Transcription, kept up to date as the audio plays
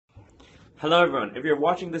Hello everyone, if you're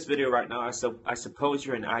watching this video right now, I suppose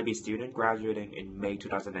you're an IB student graduating in May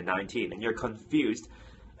 2019 and you're confused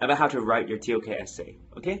about how to write your TOK essay,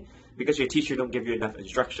 okay? Because your teacher don't give you enough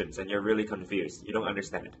instructions and you're really confused, you don't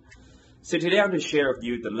understand. So today I'm going to share with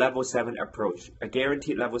you the level 7 approach, a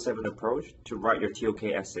guaranteed level 7 approach to write your TOK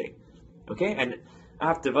essay, okay? And I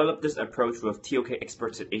have developed this approach with TOK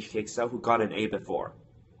experts at HKExcel who got an A before.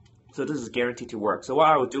 So this is guaranteed to work. So what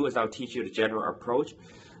I will do is I'll teach you the general approach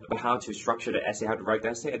about how to structure the essay, how to write the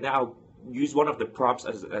essay, and then I'll use one of the prompts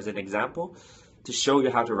as an example to show you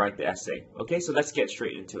how to write the essay. Okay, so let's get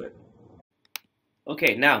straight into it.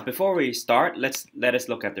 Okay, now before we start, let us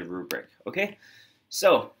look at the rubric. Okay,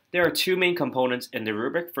 so there are two main components in the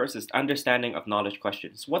rubric. First is understanding of knowledge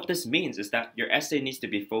questions. What this means is that your essay needs to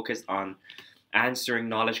be focused on answering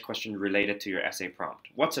knowledge question related to your essay prompt.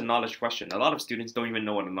 What's a knowledge question? A lot of students don't even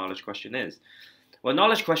know what a knowledge question is. Well,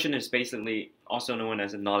 knowledge question is basically also known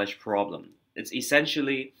as a knowledge problem. It's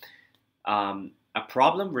essentially a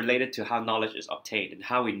problem related to how knowledge is obtained and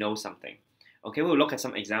how we know something. Okay, we'll look at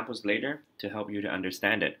some examples later to help you to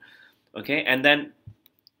understand it. Okay, and then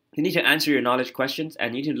you need to answer your knowledge questions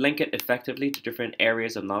and you need to link it effectively to different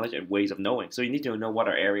areas of knowledge and ways of knowing. So you need to know what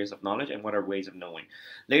are areas of knowledge and what are ways of knowing.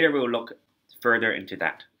 Later we'll look further into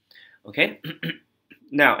that. Okay,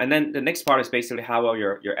 now and then the next part is basically how well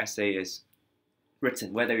your essay is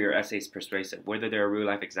written, whether your essay is persuasive, whether there are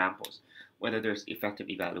real-life examples, whether there's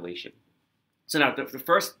effective evaluation. So now the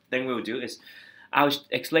first thing we will do is I'll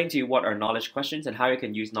explain to you what are knowledge questions and how you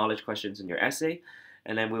can use knowledge questions in your essay,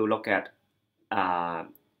 and then we will look at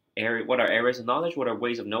what are areas of knowledge, what are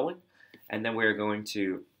ways of knowing, and then we're going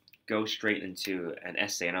to go straight into an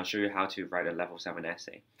essay, and I'll show you how to write a level 7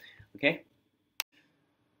 essay. Okay?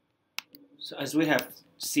 So as we have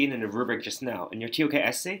seen in the rubric just now, in your TOK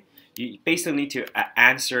essay, you basically need to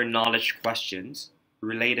answer knowledge questions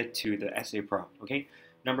related to the essay prompt, okay?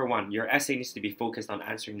 Number one, your essay needs to be focused on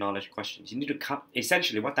answering knowledge questions. You need to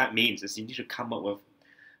essentially what that means is you need to come up with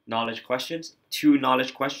knowledge questions, two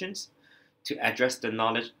knowledge questions to address the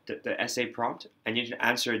essay prompt, and you need to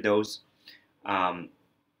answer those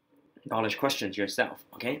knowledge questions yourself,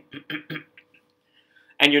 okay?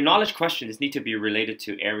 And your knowledge questions need to be related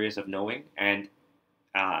to areas of knowing and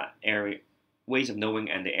ways of knowing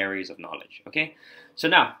and the areas of knowledge. Okay, so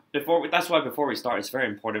now that's why before we start, it's very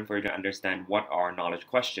important for you to understand what are knowledge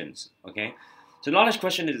questions. Okay, so knowledge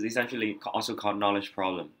question is essentially also called knowledge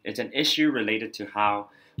problem. It's an issue related to how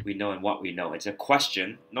we know and what we know. It's a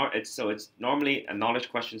question. It's normally a knowledge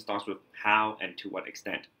question starts with how and to what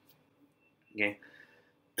extent. Okay,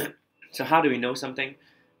 so how do we know something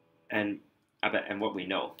and what we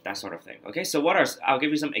know, that sort of thing. Okay, so I'll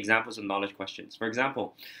give you some examples of knowledge questions. For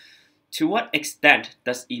example, to what extent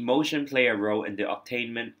does emotion play a role in the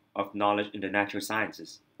obtainment of knowledge in the natural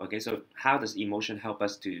sciences? Okay, so how does emotion help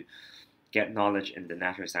us to get knowledge in the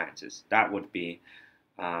natural sciences? That would be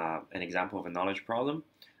an example of a knowledge problem.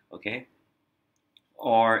 Okay,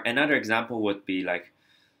 or another example would be like,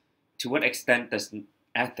 to what extent does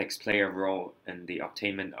ethics play a role in the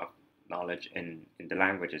obtainment of knowledge in the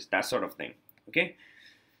languages? That sort of thing. Okay.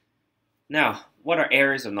 Now, what are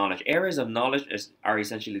areas of knowledge? Areas of knowledge are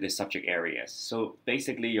essentially the subject areas. So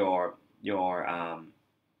basically, in your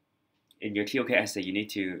TOK essay, you need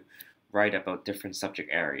to write about different subject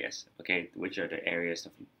areas. Okay, which are the areas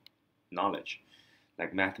of knowledge,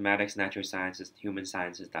 like mathematics, natural sciences, human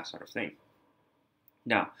sciences, that sort of thing.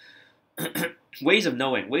 Now, ways of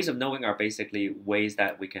knowing. Ways of knowing are basically ways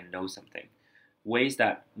that we can know something, ways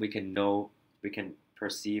that we can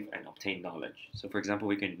perceive and obtain knowledge. So, for example,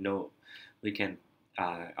 we can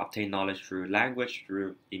obtain knowledge through language,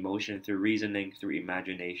 through emotion, through reasoning, through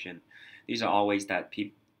imagination. These are all ways that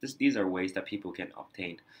these are ways that people can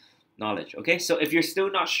obtain knowledge. Okay, so if you're still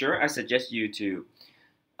not sure, I suggest you to.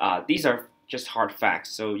 These are just hard facts,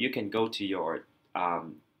 so you can go to your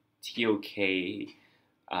TOK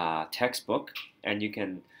textbook, and you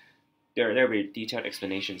can. There will be detailed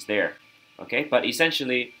explanations there. Okay, but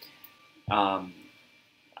essentially.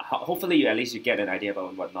 Hopefully, at least you get an idea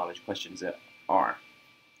about what knowledge questions are,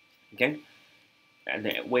 okay, and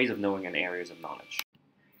the ways of knowing and areas of knowledge.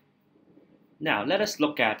 Now, let us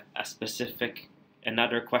look at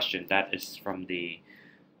another question that is from the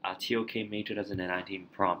TOK May 2019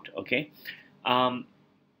 prompt. Okay,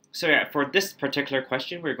 so yeah, for this particular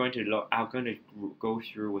question, I'm going to go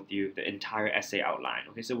through with you the entire essay outline.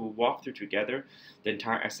 Okay, so we'll walk through together the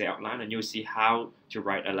entire essay outline, and you'll see how to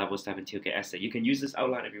write a level 7 TOK essay. You can use this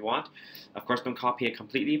outline if you want. Of course, don't copy it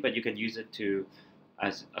completely, but you can use it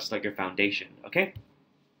as like your foundation. Okay,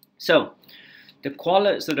 so the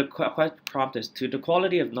prompt is the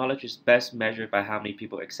quality of knowledge is best measured by how many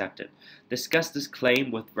people accept it. Discuss this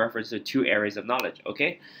claim with reference to 2 areas of knowledge.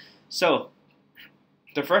 Okay, so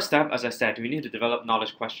the first step, as I said, we need to develop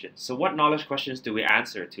knowledge questions. So what knowledge questions do we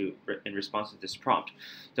answer to in response to this prompt?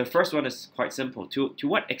 The first one is quite simple. To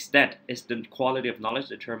what extent is the quality of knowledge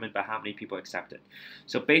determined by how many people accept it?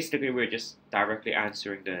 So basically, we're just directly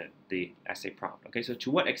answering the essay prompt. Okay, so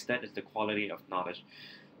to what extent is the quality of knowledge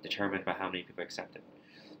determined by how many people accept it?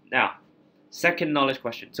 Now, second knowledge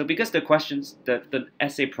question. So because the questions, the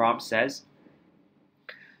essay prompt says,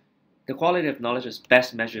 the quality of knowledge is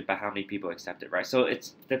best measured by how many people accept it, right? So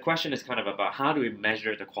the question is kind of about how do we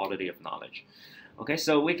measure the quality of knowledge? Okay,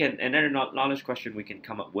 so we can, another knowledge question we can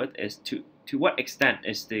come up with is to what extent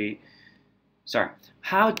is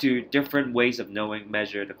how do different ways of knowing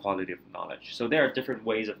measure the quality of knowledge? So there are different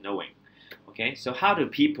ways of knowing. Okay, so how do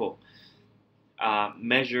people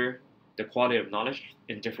measure the quality of knowledge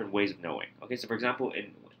in different ways of knowing? Okay, so for example,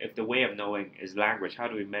 if the way of knowing is language, how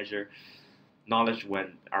do we measure knowledge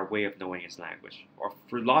when our way of knowing is language? Or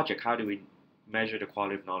for logic, how do we measure the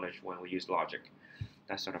quality of knowledge when we use logic?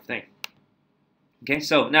 That sort of thing. Okay,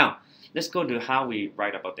 so now let's go to how we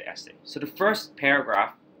write about the essay. So the first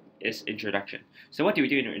paragraph is introduction. So what do we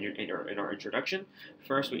do in our introduction?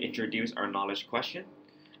 First, we introduce our knowledge question.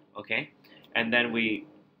 Okay, and then we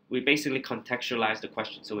basically contextualize the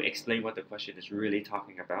question. So we explain what the question is really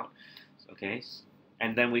talking about. Okay,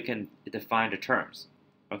 and then we can define the terms.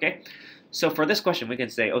 Okay, so for this question, we can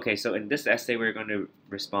say, okay, so in this essay, we're going to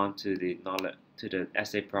respond to the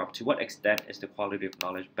essay prompt. To what extent is the quality of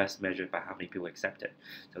knowledge best measured by how many people accept it?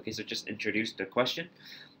 Okay, so just introduce the question.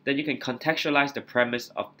 Then you can contextualize the premise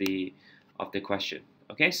of the question.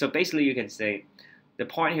 Okay, so basically, you can say the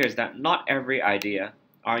point here is that not every idea,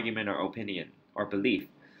 argument, or opinion or belief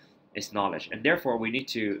is knowledge, and therefore we need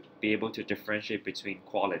to be able to differentiate between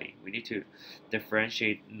quality. We need to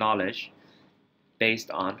differentiate knowledge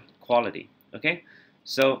based on quality. Okay,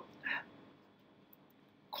 so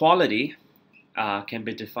quality can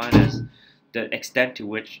be defined as the extent to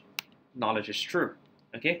which knowledge is true.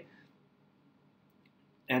 Okay,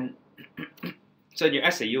 and so in your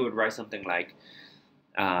essay you would write something like,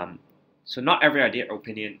 so not every idea or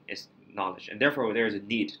opinion is knowledge, and therefore there is a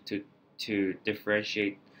need to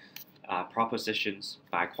differentiate propositions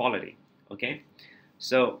by quality. Okay,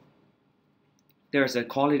 so there's a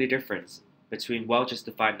quality difference between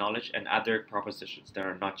well-justified knowledge and other propositions that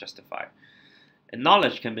are not justified. And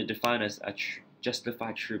knowledge can be defined as a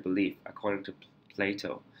justified true belief, according to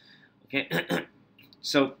Plato. Okay,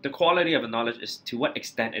 so the quality of a knowledge is to what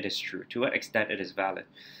extent it is true, to what extent it is valid,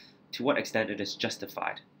 to what extent it is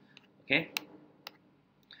justified. Okay,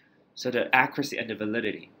 so the accuracy and the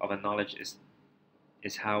validity of a knowledge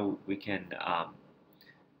is how we can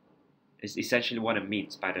is essentially what it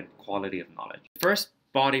means by the quality of knowledge. First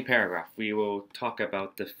body paragraph, we will talk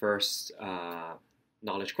about the first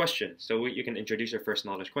knowledge question. So you can introduce your first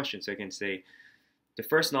knowledge question. So you can say, the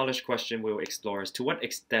first knowledge question we will explore is to what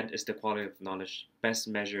extent is the quality of knowledge best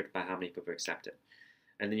measured by how many people accept it?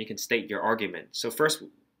 And then you can state your argument. So first,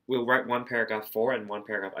 we'll write one paragraph for and one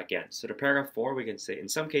paragraph against. So the paragraph for, we can say, in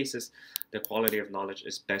some cases, the quality of knowledge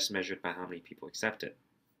is best measured by how many people accept it.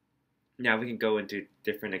 Now we can go into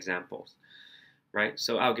different examples, right?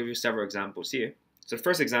 So I'll give you several examples here. So the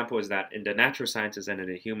first example is that in the natural sciences and in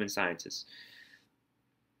the human sciences,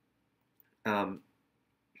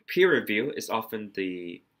 peer review is often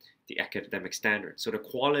the academic standard. So the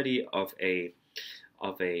quality of a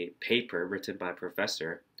paper written by a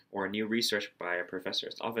professor or new research by a professor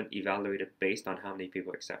is often evaluated based on how many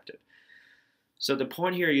people accept it. So the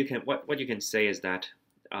point here, what you can say is that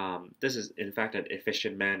this is in fact an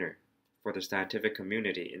efficient manner for the scientific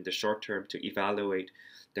community in the short term to evaluate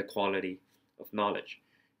the quality of knowledge,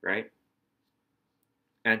 right?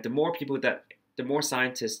 And the more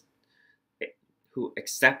scientists who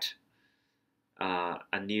accept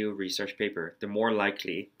a new research paper, the more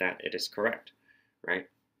likely that it is correct, right?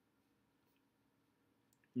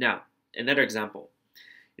 Now, another example,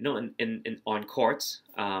 on courts,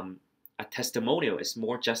 a testimonial is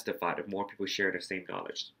more justified if more people share the same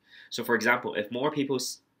knowledge. So, for example, if more people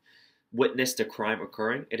witness the crime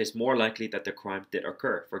occurring, it is more likely that the crime did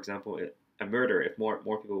occur. For example, a murder, if more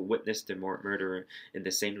people witness the murderer in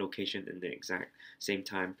the same location in the exact same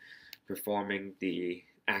time performing the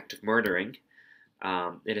act of murdering,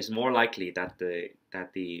 it is more likely that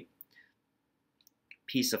the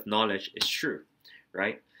piece of knowledge is true,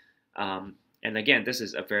 right? And again, this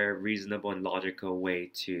is a very reasonable and logical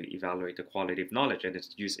way to evaluate the quality of knowledge, and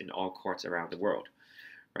it's used in all courts around the world,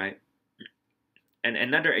 right? And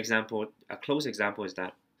another example, a close example, is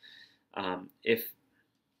that If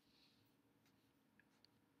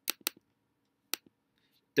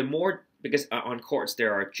the more, because on courts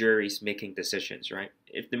there are juries making decisions, right?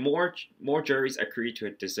 If the more juries agree to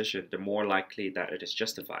a decision, the more likely that it is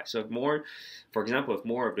justified. So if more, for example, if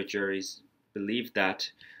more of the juries believe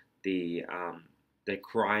that the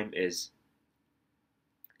crime is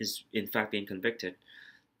in fact being convicted,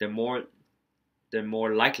 the more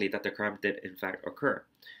likely that the crime did in fact occur,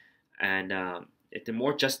 and the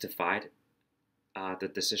more justified the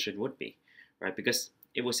decision would be, right? Because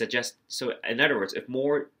it would suggest, so in other words, if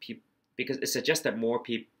more people, because it suggests that more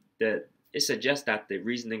people, it suggests that the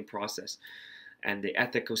reasoning process and the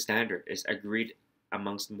ethical standard is agreed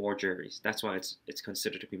amongst more juries. That's why it's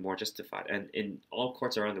considered to be more justified. And in all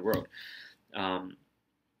courts around the world,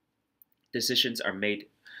 decisions are made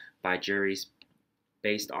by juries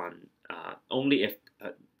based on only if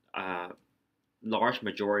a large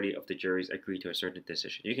majority of the juries agree to a certain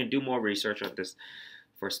decision. You can do more research on this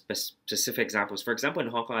for specific examples. For example, in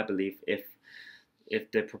Hong Kong, I believe if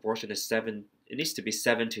the proportion is 7, it needs to be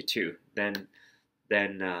 7-2, then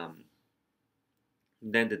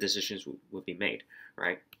the decisions will be made,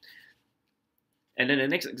 right? And then the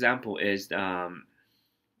next example is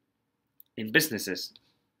in businesses.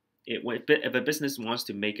 If a business wants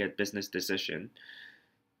to make a business decision,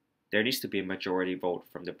 there needs to be a majority vote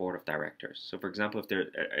from the board of directors. So, for example,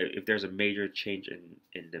 if there's a major change in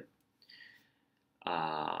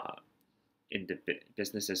the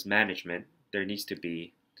business's management, there needs to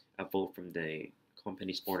be a vote from the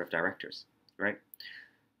company's board of directors, right?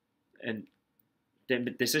 And the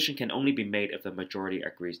decision can only be made if the majority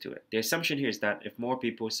agrees to it. The assumption here is that if more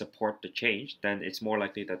people support the change, then it's more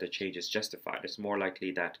likely that the change is justified. It's more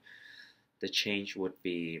likely that the change would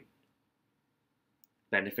be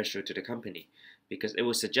beneficial to the company, because it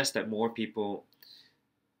would suggest that more people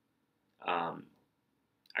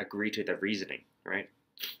agree to the reasoning, right?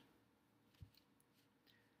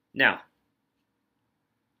 Now,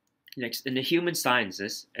 next, in the human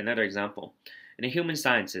sciences, another example. In the human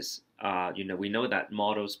sciences, we know that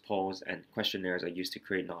models, polls, and questionnaires are used to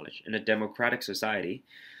create knowledge. In a democratic society,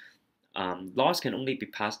 laws can only be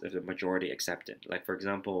passed if the majority accept it. Like, for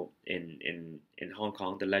example, in Hong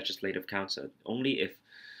Kong, the Legislative Council, only if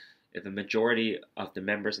the majority of the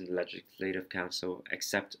members in the Legislative Council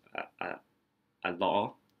accept a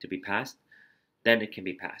law to be passed, then it can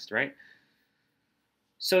be passed, right?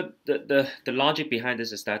 So the logic behind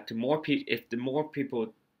this is that if the more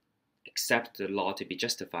people accept the law to be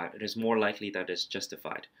justified, it is more likely that it's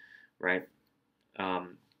justified, right?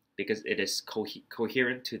 Because it is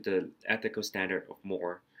coherent to the ethical standard of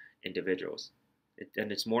more individuals,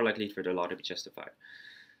 and it's more likely for the law to be justified.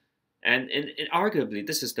 And arguably,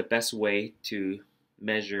 this is the best way to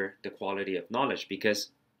measure the quality of knowledge, because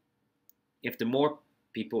if the more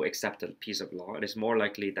people accept a piece of law, it is more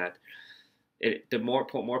likely that the more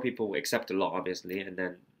people accept the law, obviously, and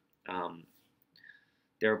then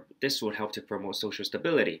this would help to promote social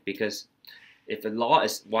stability, because if a law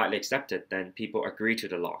is widely accepted, then people agree to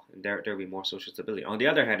the law, and there will be more social stability. On the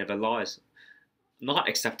other hand, if a law is not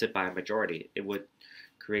accepted by a majority, it would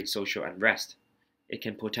create social unrest. It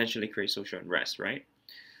can potentially create social unrest, right?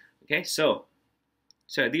 Okay, so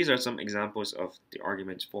these are some examples of the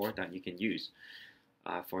arguments for that you can use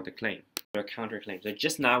for the claim, or counterclaim. So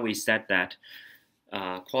just now we said that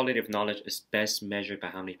quality of knowledge is best measured by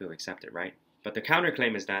how many people accept it, right? But the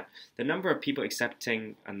counterclaim is that the number of people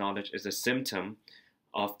accepting a knowledge is a symptom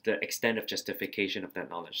of the extent of justification of that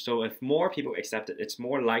knowledge. So if more people accept it, it's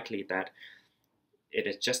more likely that it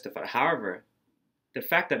is justified. However, the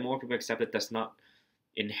fact that more people accept it does not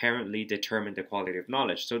inherently determine the quality of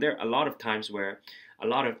knowledge. So there are a lot of times where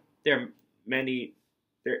there are many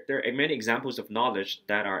examples of knowledge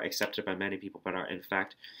that are accepted by many people but are in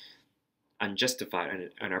fact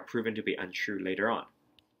unjustified and are proven to be untrue later on.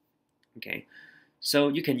 Okay, so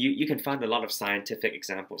you can find a lot of scientific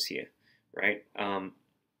examples here, right?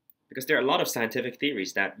 Because there are a lot of scientific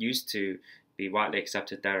theories that used to be widely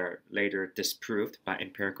accepted that are later disproved by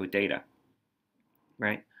empirical data,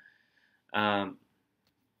 right?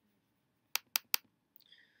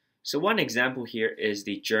 So one example here is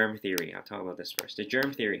the germ theory. I'll talk about this first. The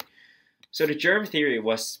germ theory. So the germ theory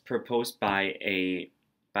was proposed by a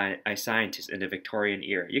scientist in the Victorian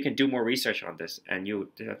era. You can do more research on this and you'll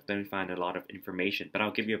definitely find a lot of information, but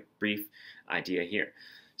I'll give you a brief idea here.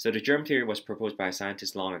 So the germ theory was proposed by a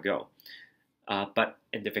scientist long ago, but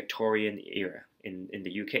in the Victorian era in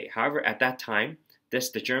the UK. However, at that time,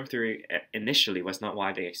 the germ theory initially was not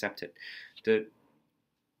widely accepted.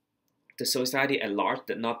 The society at large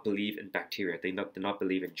did not believe in bacteria. They did not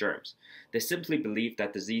believe in germs. They simply believed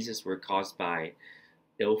that diseases were caused by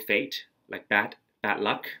ill fate, like bad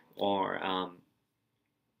luck, or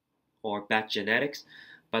bad genetics,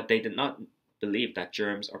 but they did not believe that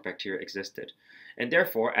germs or bacteria existed. And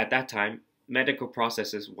therefore, at that time, medical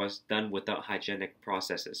processes was done without hygienic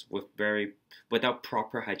processes, without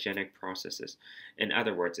proper hygienic processes. In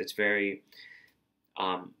other words, it's very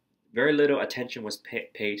little attention was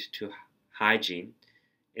paid to hygiene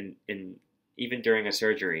in even during a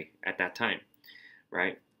surgery at that time,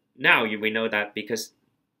 right? Now we know that because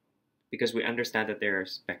we understand that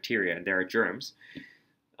there's bacteria and there are germs,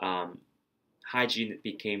 hygiene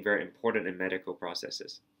became very important in medical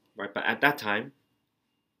processes, right? But at that time,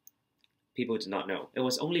 people did not know. It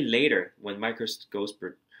was only later when microscopes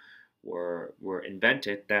were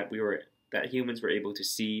invented that humans were able to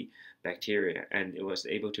see bacteria, and it was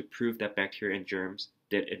able to prove that bacteria and germs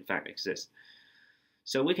did in fact exist.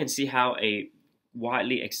 So we can see how a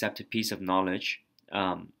widely accepted piece of knowledge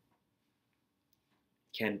can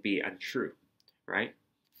be untrue, right?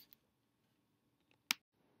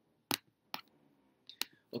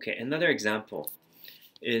 Okay, another example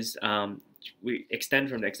is we extend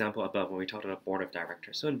from the example above when we talked about board of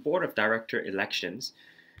directors. So in board of director elections,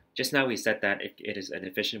 just now we said that it is an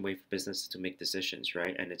efficient way for businesses to make decisions,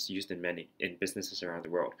 right? And it's used in businesses around the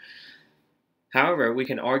world. However, we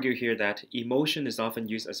can argue here that emotion is often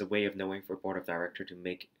used as a way of knowing for board of director to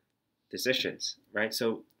make decisions, right?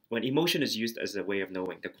 So when emotion is used as a way of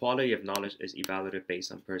knowing, the quality of knowledge is evaluated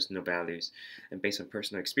based on personal values and based on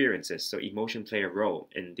personal experiences. So emotion play a role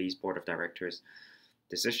in these board of directors'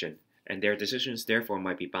 decision, and their decisions therefore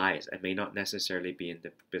might be biased and may not necessarily be in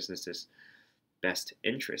the business's best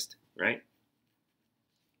interest, right?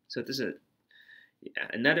 So this is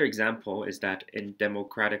another example is that in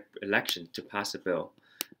democratic elections to pass a bill,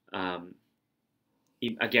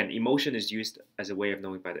 again, emotion is used as a way of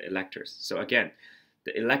knowing by the electors. So again,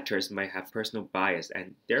 the electors might have personal bias,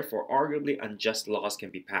 and therefore arguably unjust laws can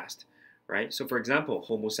be passed, right? So for example,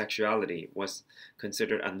 homosexuality was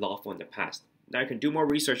considered unlawful in the past. Now you can do more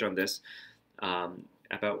research on this,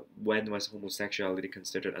 about when was homosexuality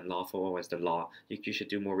considered unlawful, what was the law. You should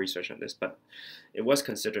do more research on this, but it was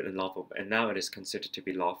considered unlawful, and now it is considered to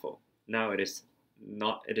be lawful. Now it is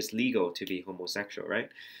legal to be homosexual, right?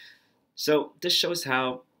 So this shows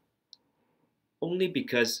how only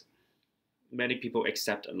because many people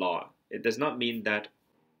accept a law, it does not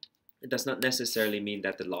necessarily mean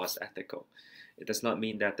that the law is ethical. It does not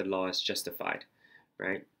mean that the law is justified,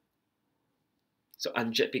 right? So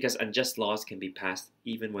because unjust laws can be passed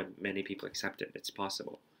even when many people accept it, it's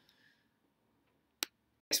possible.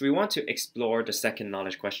 Next, we want to explore the second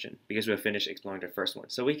knowledge question because we've finished exploring the first one.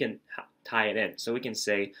 So we can tie it in. So we can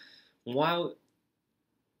say, while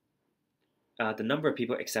the number of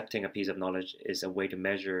people accepting a piece of knowledge is a way to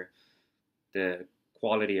measure the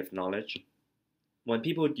quality of knowledge, when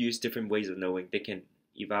people use different ways of knowing,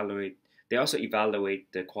 they also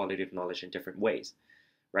evaluate the quality of knowledge in different ways,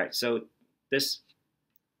 right? So this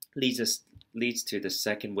leads to the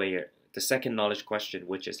second knowledge question,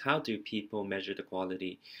 which is how do people measure the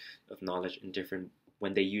quality of knowledge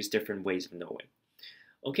when they use different ways of knowing?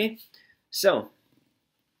 Okay, so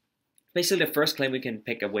basically the first claim, we can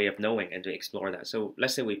pick a way of knowing and to explore that. So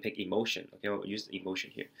let's say we pick emotion. Okay, we'll use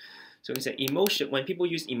emotion here. So we say emotion. When people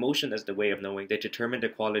use emotion as the way of knowing, they determine the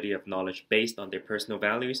quality of knowledge based on their personal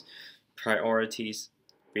values, priorities,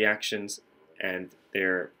 reactions, and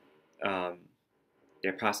their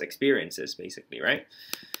past experiences, basically, right?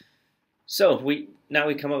 So now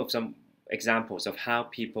we come up with some examples of how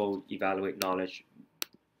people evaluate knowledge,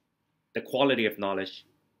 the quality of knowledge,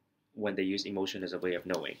 when they use emotion as a way of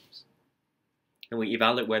knowing, and we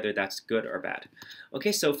evaluate whether that's good or bad.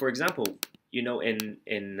 Okay, so for example, you know, in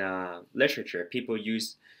literature, people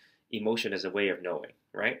use emotion as a way of knowing,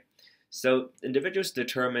 right? So individuals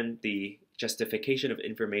determine the justification of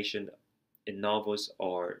information in novels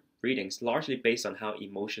or readings largely based on how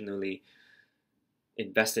emotionally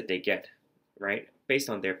invested they get, right? Based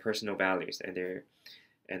on their personal values and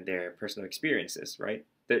their personal experiences, right?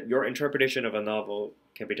 That your interpretation of a novel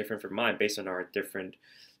can be different from mine based on our different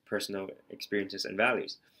personal experiences and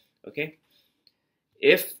values. Okay,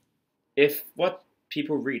 if what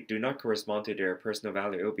people read do not correspond to their personal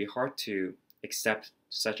value, it will be hard to accept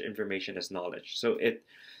such information as knowledge. So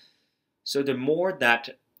the more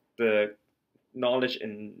that the knowledge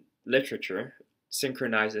in literature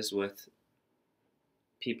synchronizes with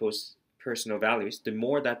people's personal values, the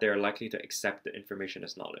more that they're likely to accept the information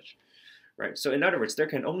as knowledge, right? So in other words, there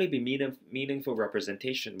can only be meaningful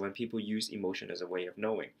representation when people use emotion as a way of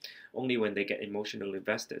knowing. Only when they get emotionally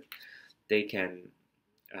invested, there can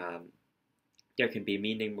be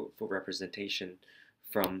meaningful representation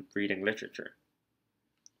from reading literature.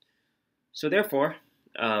 So therefore,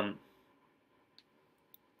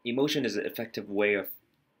 emotion is an effective way of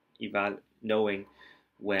knowing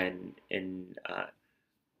when in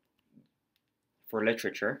for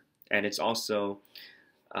literature, and it's also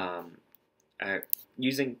um,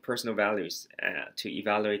 using personal values to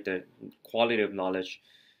evaluate the quality of knowledge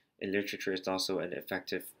in literature is also an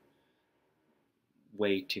effective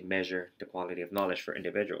way to measure the quality of knowledge for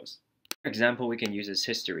individuals. For example, we can use is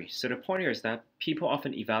history. So the point here is that people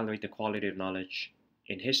often evaluate the quality of knowledge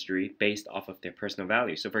in history based off of their personal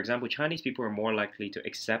values. So for example, Chinese people are more likely to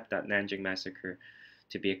accept that Nanjing massacre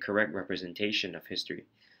to be a correct representation of history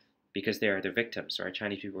because they are the victims, right?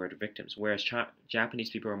 Chinese people are the victims, whereas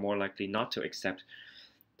Japanese people are more likely not to accept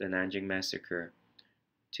the Nanjing massacre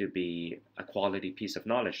to be a quality piece of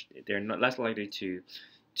knowledge. They're less likely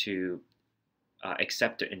to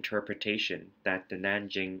accept the interpretation that the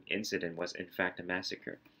Nanjing incident was in fact a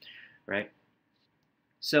massacre, right?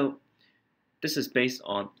 So this is because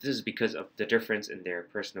of the difference in their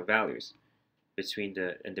personal values between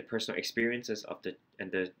the personal experiences of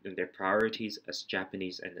and their priorities as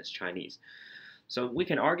Japanese and as Chinese. So we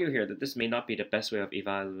can argue here that this may not be the best way of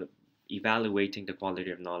evaluating the quality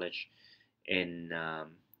of knowledge in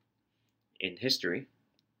history,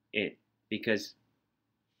 because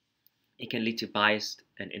it can lead to biased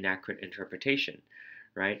and inaccurate interpretation,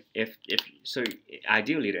 right? So,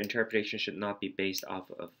 ideally, the interpretation should not be based off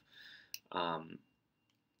of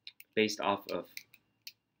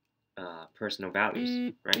personal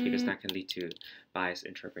values, right? Because that can lead to biased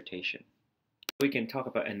interpretation. We can talk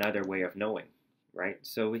about another way of knowing, right?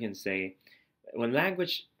 So we can say when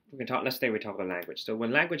language, let's say we talk about language. So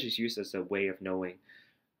when language is used as a way of knowing,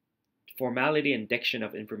 formality and diction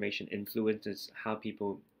of information influences how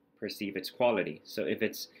people perceive its quality. So if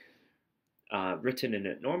it's written in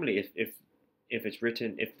it, normally if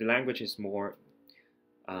the language is more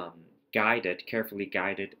carefully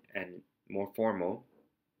guided and more formal,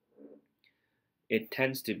 it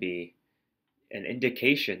tends to be an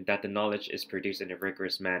indication that the knowledge is produced in a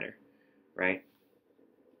rigorous manner, right?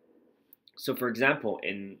 So for example,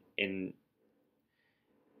 in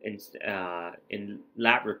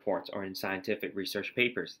lab reports or in scientific research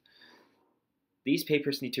papers, these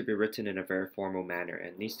papers need to be written in a very formal manner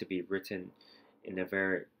and needs to be written in a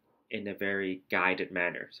very guided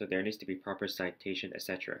manner. So there needs to be proper citation,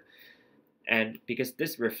 etc. And because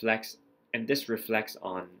this reflects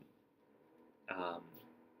on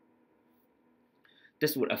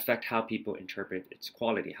this would affect how people interpret its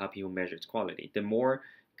quality, how people measure its quality. The more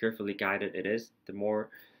carefully guided it is, the more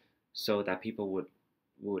so that people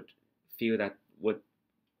would feel that would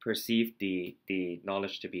perceive the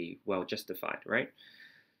knowledge to be well justified, right?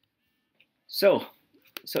 So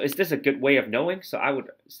is this a good way of knowing? So I would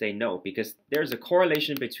say no, because there's a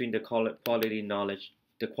correlation between the quality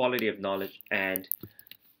of knowledge and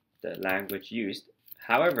the language used.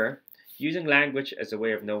 However, using language as a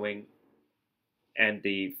way of knowing and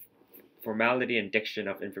the formality and diction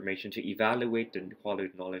of information to evaluate the quality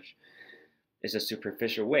of knowledge is a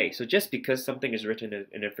superficial way. So just because something is written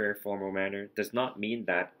in a very formal manner does not mean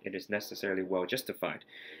that it is necessarily well justified.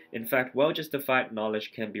 In fact, well justified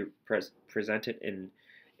knowledge can be presented in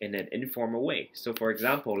an informal way. So for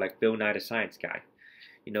example, like Bill Nye the Science Guy.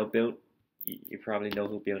 You know, you probably know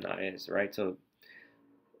who Bill Nye is, right? So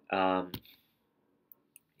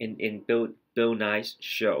in Bill Nye's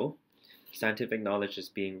show, scientific knowledge is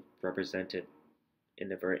being represented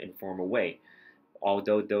in a very informal way,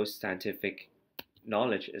 although those scientific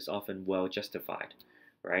knowledge is often well justified,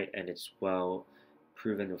 right? And it's well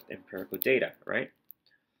proven with empirical data, right?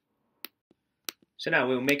 So now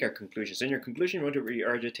we'll make our conclusions. In your conclusion, you want to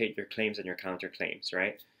regurgitate your claims and your counterclaims,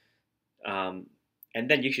 right? And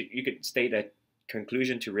then you could state a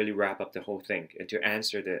conclusion to really wrap up the whole thing and to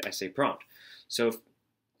answer the essay prompt. So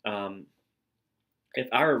if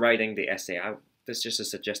I were writing the essay, this is just a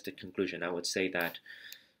suggested conclusion. I would say that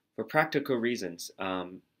for practical reasons,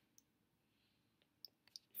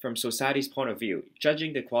 from society's point of view,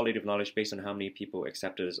 judging the quality of knowledge based on how many people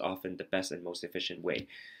accept it is often the best and most efficient way,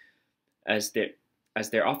 as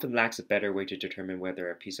there often lacks a better way to determine whether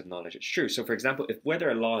a piece of knowledge is true. So for example, if whether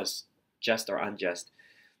a law is just or unjust,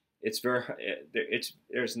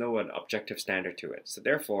 there's no objective standard to it. So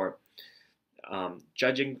therefore,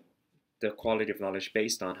 judging the quality of knowledge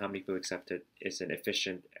based on how many people accept it is an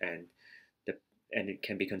efficient and it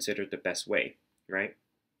can be considered the best way, right?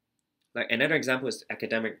 Like another example is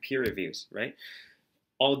academic peer reviews, right?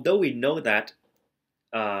 Although we know that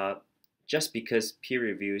just because peer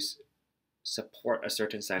reviews support a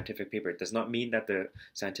certain scientific paper, it does not mean that the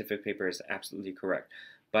scientific paper is absolutely correct.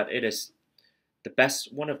 But it is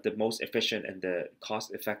one of the most efficient and the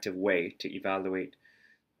cost-effective way to evaluate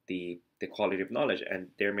the quality of knowledge, and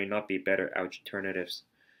there may not be better alternatives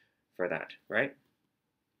for that, right?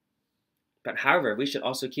 But however, we should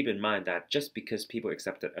also keep in mind that just because people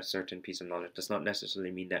accepted a certain piece of knowledge does not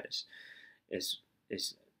necessarily mean that is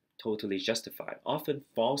totally justified. Often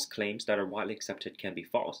false claims that are widely accepted can be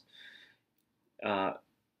false,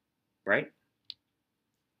 right?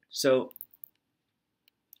 So,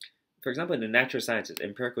 for example, in the natural sciences,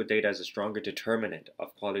 empirical data is a stronger determinant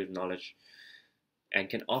of quality of knowledge and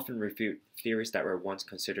can often refute theories that were once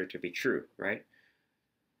considered to be true, right?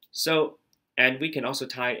 So, and we can also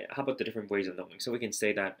tie, how about the different ways of knowing? So we can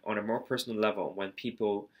say that on a more personal level, when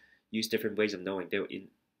people use different ways of knowing, they'll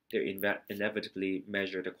inevitably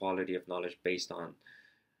measure the quality of knowledge based on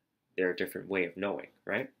their different way of knowing,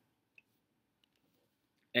 right?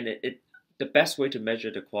 And the best way to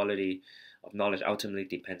measure the quality of knowledge ultimately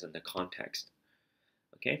depends on the context,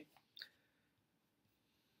 okay?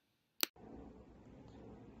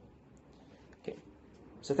 Okay,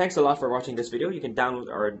 so thanks a lot for watching this video. You can download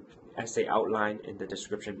our essay outline in the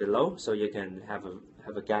description below, so you can have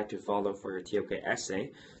a guide to follow for your TOK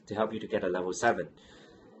essay to help you to get a level 7.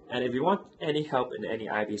 And if you want any help in any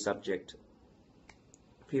IB subject,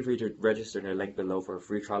 feel free to register in the link below for a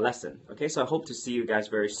free trial lesson. Okay, so I hope to see you guys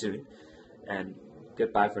very soon, and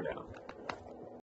goodbye for now.